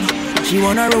thing. She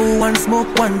wanna roll and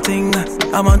smoke one thing.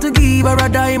 I want to give her a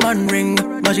diamond ring,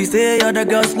 but she say other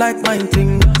girls like mine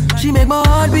thing. She make my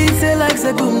heart beat say like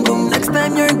say boom boom. Next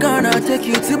time you're gonna take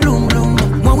you to bloom bloom.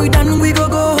 When we done we go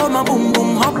home a boom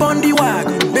boom. Hop on the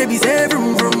wagon, baby say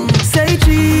vroom vroom. Say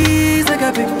cheese, take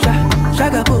a picture.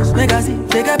 Shaka pose, make a see,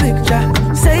 take a picture.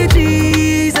 Say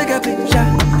cheese, take a picture.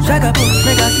 Shaka pose,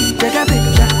 make a see, take a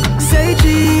picture. Say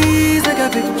cheese, take a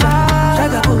picture.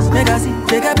 Shaka pose, make a see,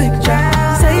 take a picture.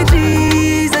 Say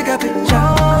cheese, take a picture.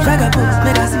 Shaka pose,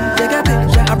 make a see, take a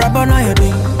picture. I rap on your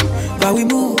thing, but we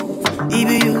move.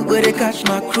 Even you go to catch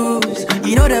my cruise.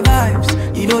 You know the vibes,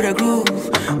 you know the groove.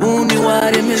 Only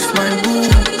why they miss my boo.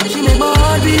 She make my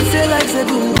heart beat say like say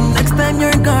boom. Next time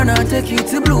you're gonna take you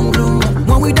to bloom bloom.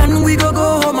 When we done we go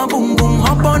home a boom boom.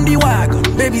 Hop on the wagon,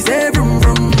 baby say vroom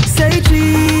vroom. Say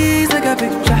cheese, take a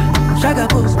picture. Shaka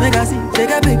pose, make a see, take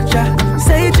a picture.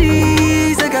 Say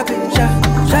cheese, take a picture.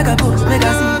 Shaka pose, make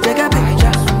a see, take a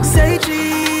picture. Say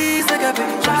cheese, take a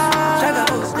picture. Shaka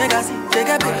pose, make a see, take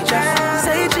a picture.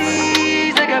 Say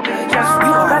cheese, take a picture.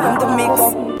 You are in the mix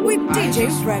with DJ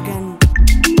Reagan.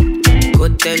 Go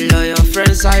tell all your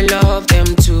friends I love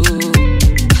them too.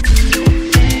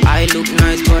 I look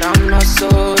nice but I'm not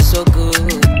so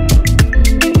good.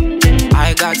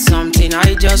 I got something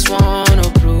I just wanna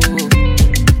prove.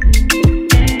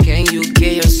 Can you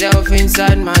get yourself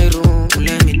inside my room?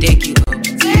 Let me take you up.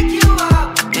 Take you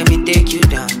up. Let me take you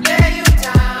down. Lay you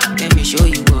down. Let me show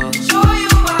you up. Show you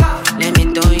up. Let me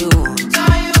turn you on.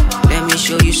 Turn you on. Let me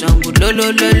show you some good lo lo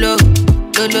lo lo.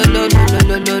 Lo lo lo lo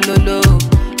lo lo lo lo.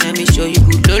 Let me show you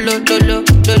good lo lo lo lo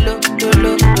lo lo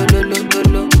lo lo lo lo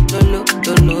lo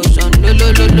lo lo son lo lo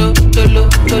lo lo lo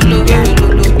lo lo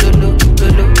lo lo lo.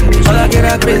 All I get a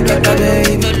break like a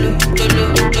baby.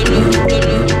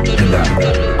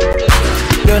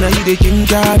 Girl, now you the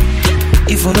ginger.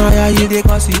 If you know how you the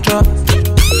cause it drop.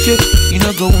 Shit, you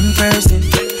know go one person.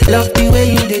 Love the way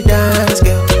you the dance,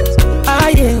 girl.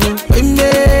 I am we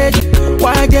made it.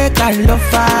 Why they call love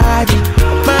Friday?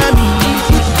 Mommy,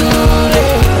 it's too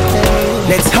late.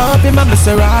 Let's hop in my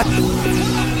Maserati.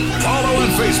 Follow on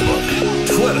Facebook,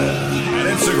 Twitter, and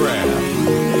Instagram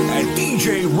at DJ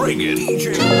Reagan. DJ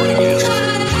Reagan.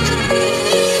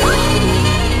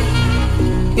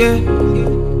 Yeah.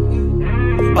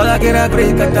 All I get a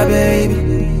break at the baby.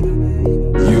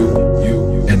 You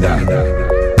and I.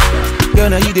 Girl,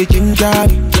 now you the ginger.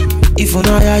 If you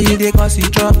know how you the cause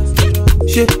it drop.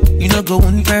 Shit, you know go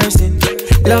one person.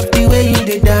 Love the way you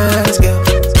the dance, girl.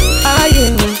 I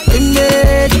am we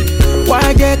made it.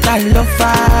 Why they call love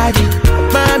Friday?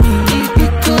 Mommy,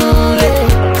 it's too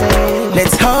late.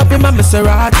 Let's hop in my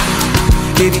Maserati.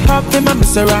 Baby, hop in my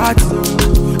Maserati.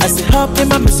 I say hop in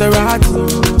my Maserati.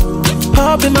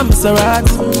 Hop in my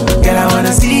Maserati. Girl, I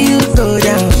wanna see you go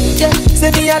down. Yeah, say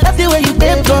me I love the way you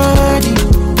bend body.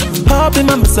 Hop in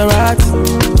my Maserati.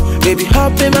 Baby,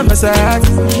 hop in my Maserati.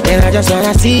 And I just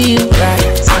wanna see you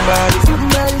ride.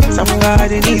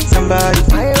 Somebody needs somebody.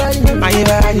 My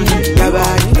body, your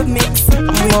body.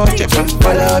 I'm gonna check my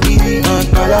follow you.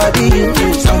 Somebody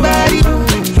needs somebody.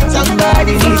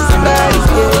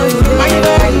 My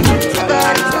body,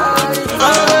 somebody.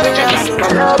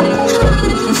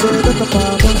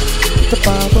 Get the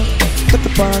power, get the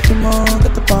party more,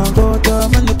 get the power,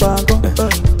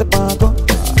 the power.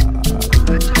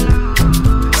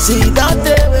 See, don't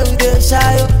tell where we get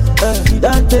shy,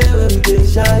 don't tell where we get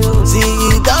shy. See,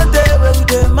 don't tell where we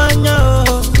get mania,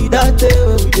 don't tell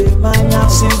where we get mania.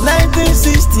 Since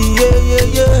 1960,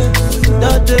 yeah.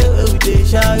 Don't tell where we get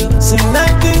shy. Since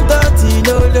 1930,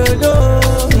 no.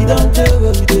 Don't tell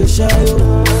where we get shy.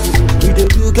 We dey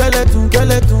do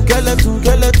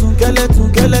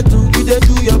skeleton. We dey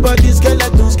do your body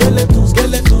skeleton. We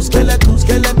dey do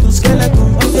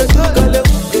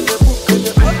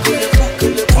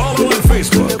Follow on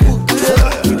Facebook,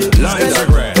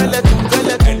 Instagram,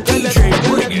 and DJ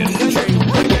Riggin.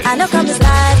 I know come this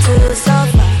life to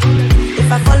suffer.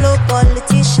 If I follow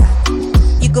politician,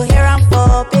 you go hear am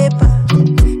for paper.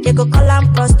 They go call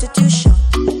am prostitution.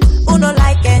 Who no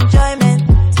like enjoyment?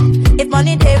 If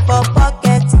money dey for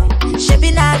pocket,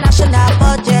 shaping our national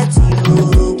budget.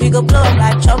 We go blow up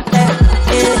like trumpet.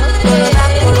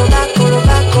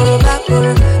 Koroba.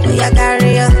 We are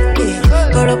carrier.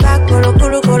 Koroba.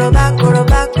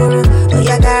 We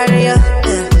are carrier.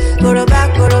 Koroba.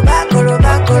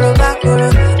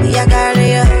 We are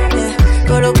carrier.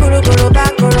 Koroba.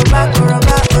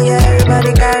 Oh yeah,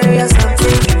 everybody carry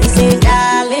something. He say,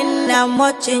 darling, I'm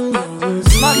watching you.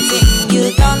 Smarting, you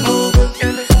don't move.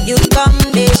 You come,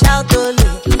 they shout only.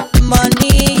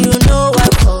 Money, you know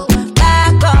what for.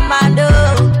 Back commando.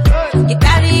 You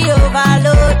carry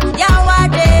overload.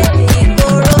 Yawade,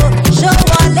 Igoro. Show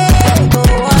wale, go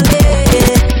wale.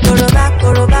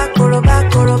 Koroba.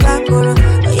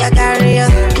 Oh yeah, carry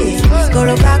up.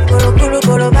 Koroba.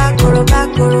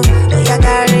 Oh yeah,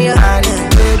 carry up.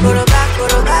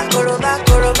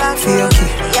 Koroba. Feel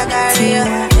yeah, carry up.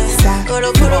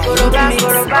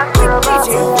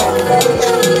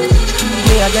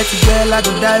 Me, I get a girl I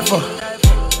go die for.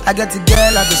 I get a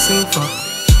girl I go sing for.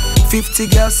 50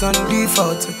 girls on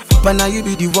default, but now you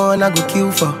be the one I go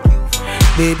kill for.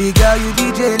 Baby girl, you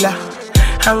be jailer.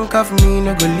 Handcuff me,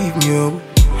 no go leave me home.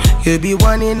 You be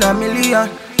one in a million.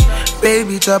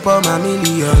 Baby, chop on my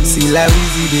million. See like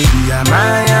easy, baby, I'm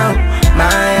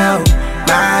my out.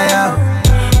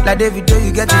 Like David,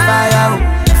 you get the fire.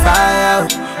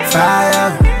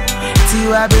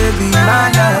 Tiwa, baby,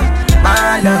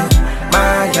 my love.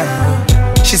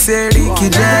 She say, Ricky,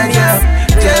 Jaja.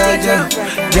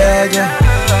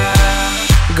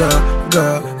 Go,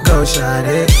 shout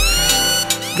it.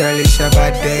 Girl, it's your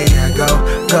body.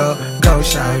 Go,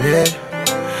 shout it.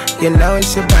 You know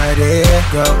it's your body.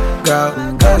 Go,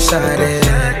 shout it.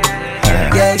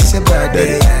 Yeah, it's your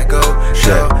body. Go,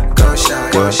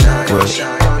 shout it.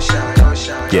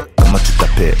 Yeah, comment tu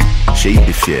t'appelles? J'ai eu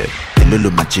des fiers, et le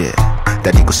magic.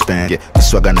 Daddy go spend, yeah, the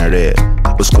swag on a red.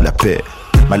 Au school la paix,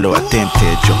 malo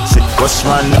attempted, yo. Say, what's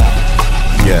my name?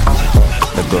 Yeah,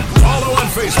 let's go. Follow on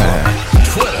Facebook,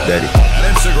 Twitter, Daddy,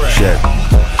 and Instagram. Shit.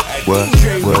 What?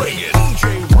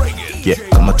 Yeah,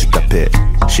 comment tu t'appelles?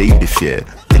 J'ai eu des fiers,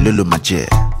 et le magic.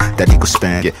 Daddy go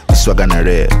spend, yeah, the swag on a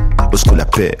red. Au school la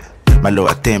paix, malo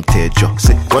attempted, yo.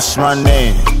 Say, what's my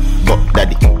name? But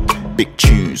daddy. Big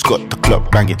tunes, got the club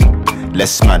banging.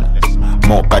 Less man,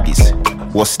 more baddies.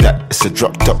 What's that? It's a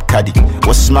drop top caddy.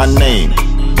 What's my name?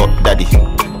 Bob Daddy.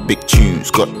 Big tunes,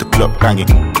 got the club banging.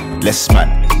 Less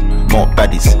man, more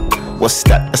baddies. What's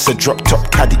that? It's a drop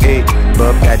top caddy. Hey,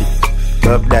 Bob Daddy,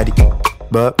 Bob Daddy,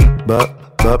 Bob Daddy,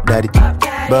 Bob Daddy,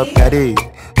 Bob Daddy,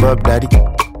 Bob Daddy,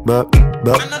 Bob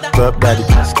Daddy,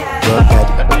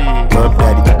 Bob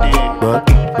Daddy,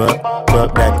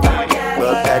 Bob Daddy,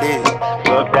 Bob Daddy,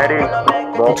 Bob Daddy,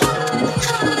 Bob.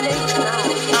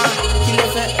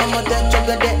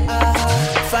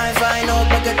 Fine, no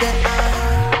bugger that.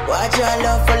 Watch your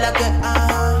love for like it.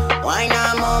 Why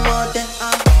not more than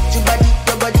your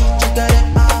body, check it.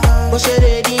 Push it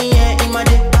ready, yeah, in my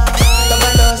day.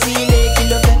 Don't see like you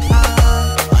love it.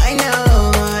 Why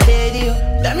now, my daddy?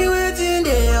 Let me wait in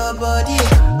your body.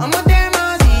 I'm a damn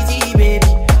easy, baby.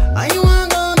 And you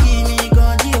want to give me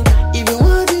control. If you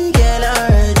want to get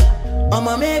already,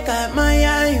 I'ma make up my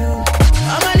you.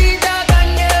 I'm a little can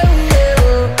you.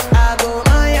 I go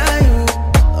my you.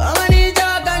 I'm a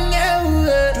little can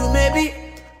you.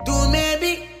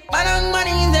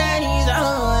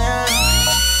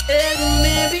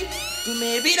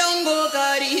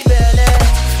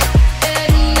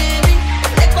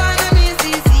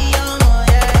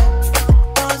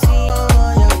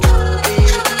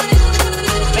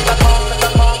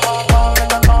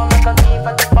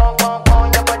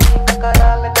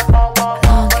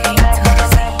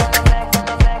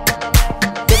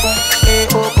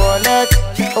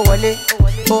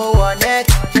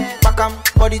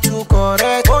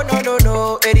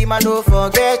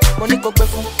 go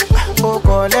befu, oh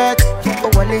collect, oh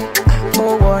wale,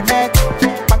 oh wallet.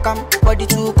 Pakam body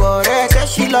too correct. Say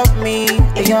she love me,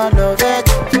 and you love it.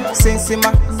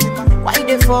 Sensima, why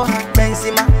they for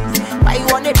Benzema? Why you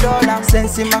want $1?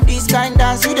 Sensima, this kind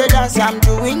dance you the dance. I'm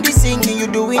doing the singing, you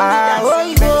doing the dance.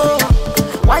 Oh,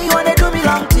 why you wanna do me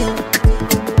long thing?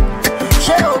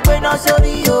 She open up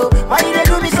sorry yo. Why you they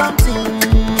do me something?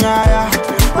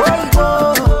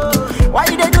 Why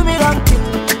you they do me long thing?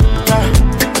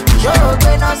 She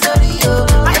open up sorry yo.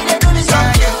 Why you they do me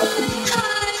something?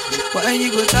 When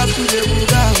you go talk to the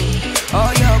Buddha,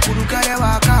 oh your Guru kare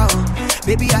waka,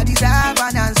 baby I deserve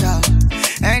an answer,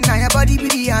 and now your body be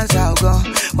the answer, go.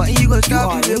 When you go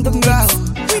talk to the Buddha,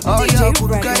 oh your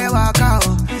Guru kare waka,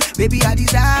 baby I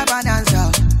deserve an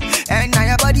answer, and now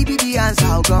your body be the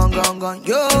answer, gone.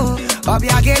 Yo, Bobby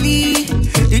Ageli,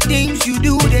 the things you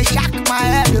do they shock my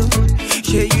head.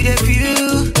 Show you the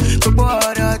feel, the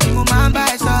border to my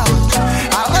by soul.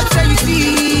 I hope that you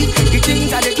see the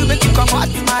things that they do make you come out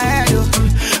my head.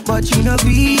 But you know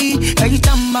be, every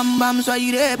time bam, so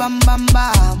you there bam.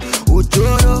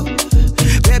 Ojoro,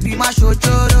 baby my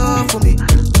ojoro for me.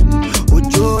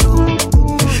 Ojoro,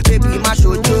 baby my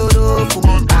ojoro for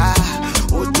me.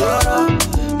 Ojoro,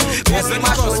 baby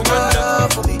my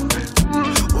ojoro for me.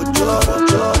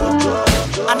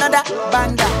 Another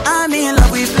banda. I'm in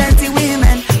love with plenty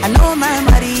women. I know my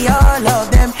money, all of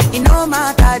them. It no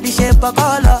matter the shape or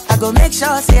color. I go make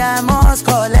sure say I must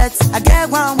collect. I get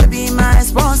one will be my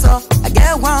sponsor. I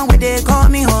get one where they call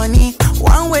me honey.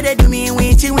 One where they do me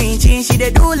winchy. She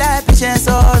they do like patience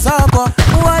or soko.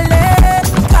 Wale,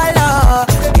 color.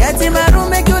 Get in my room,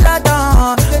 make you lot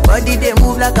on. Body they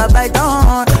move like a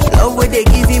python. Love where they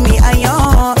giving me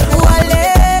iron. Wale.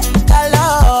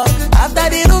 After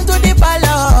the room to the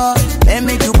palace, let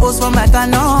me do post for my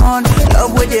canon.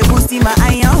 Love with the boost in my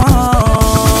iron.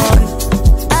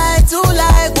 I too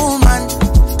like woman.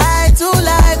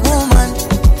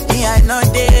 Me I not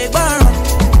the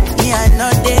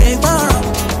burn.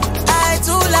 I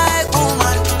too like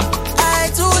woman.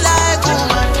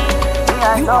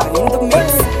 You are in the mix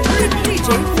with DJ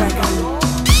Dragon.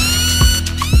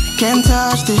 Can't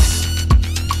touch this.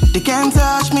 They can't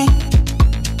touch me.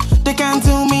 They can't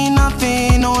do me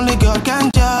nothing, only God can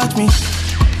judge me.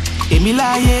 Emi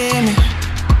lie me,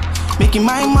 making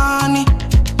my money,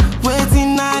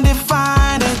 waiting I they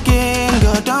find again.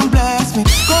 God don't bless me.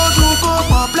 Go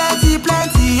for plenty,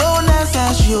 oh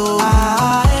necessary.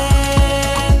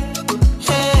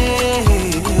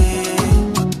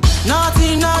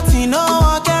 Nothing, no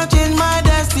one can change my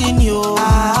destiny.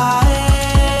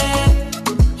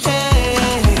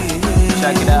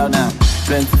 Check it out now.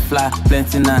 Plenty fly,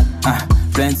 plenty not,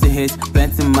 plenty hate,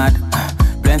 plenty mad,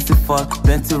 plenty fall,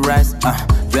 plenty rise,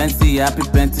 plenty happy,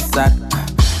 plenty sad,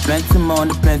 plenty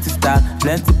money, plenty style,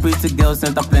 plenty pretty girls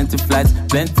enter plenty flights,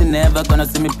 plenty never gonna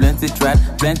see me, plenty tried,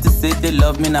 plenty say they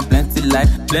love me, now plenty lie,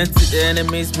 plenty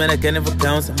enemies, man I can't even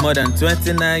count, more than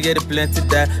 29, yeah, plenty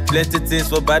die, plenty things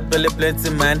for bad belly, plenty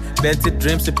man, plenty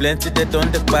dreams, plenty they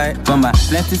don't buy, come on,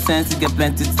 plenty sense, you get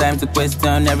plenty time to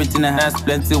question everything I has,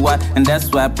 plenty what, and that's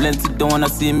why plenty don't wanna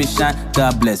see me shine,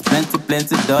 God bless, plenty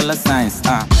dollar signs,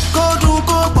 Go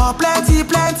for plenty,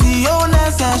 oh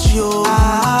necessary.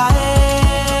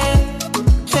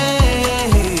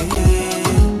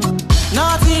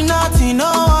 Nothing,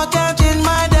 no one can change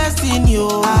my destiny.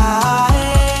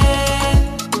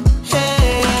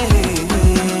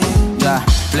 Yeah,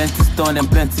 plenty stoned and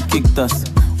plenty kicked us.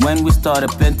 When we started,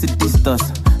 plenty dissed us.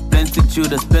 Plenty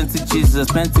Judas, plenty Jesus,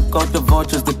 plenty caught the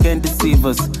vultures that can't deceive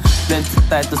us. Plenty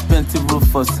Titus, plenty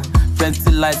Rufus,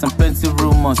 plenty lies and plenty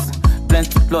rumors.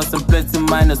 Plenty plus and plenty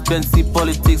minus, plenty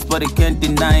politics, but they can't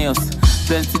deny us.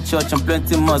 Plenty church and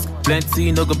plenty mosque,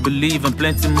 plenty no go believe and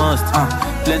plenty must.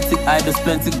 Plenty idols,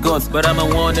 plenty gods, but I'm a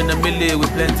one in a million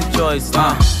with plenty choice.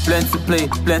 Plenty play,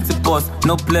 plenty boss,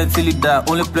 no plenty leader,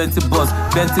 only plenty boss.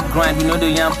 Plenty grind, we know the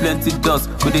young plenty dust,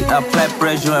 but they apply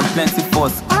pressure and plenty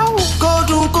force. Go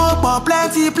for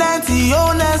plenty,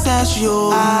 oh necessary.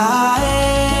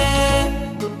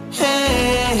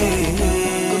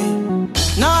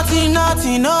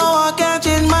 Nothing, no one can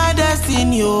change my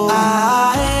destiny.